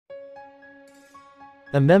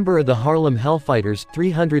A member of the Harlem Hellfighters,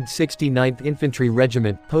 369th Infantry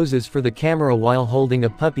Regiment, poses for the camera while holding a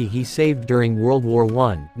puppy he saved during World War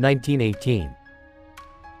I, 1918.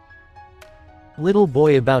 Little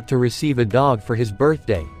boy about to receive a dog for his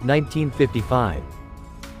birthday, 1955.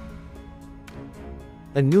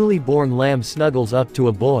 A newly born lamb snuggles up to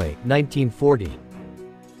a boy, 1940.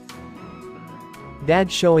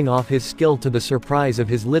 Dad showing off his skill to the surprise of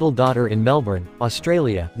his little daughter in Melbourne,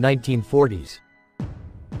 Australia, 1940s.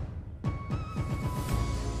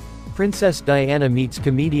 Princess Diana meets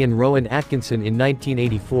comedian Rowan Atkinson in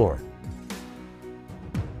 1984.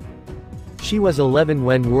 She was 11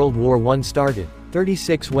 when World War I started,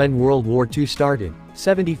 36 when World War II started,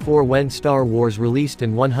 74 when Star Wars released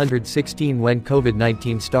and 116 when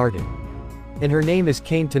COVID-19 started. And her name is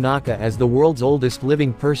Kane Tanaka as the world's oldest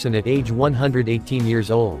living person at age 118 years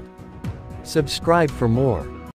old. Subscribe for more.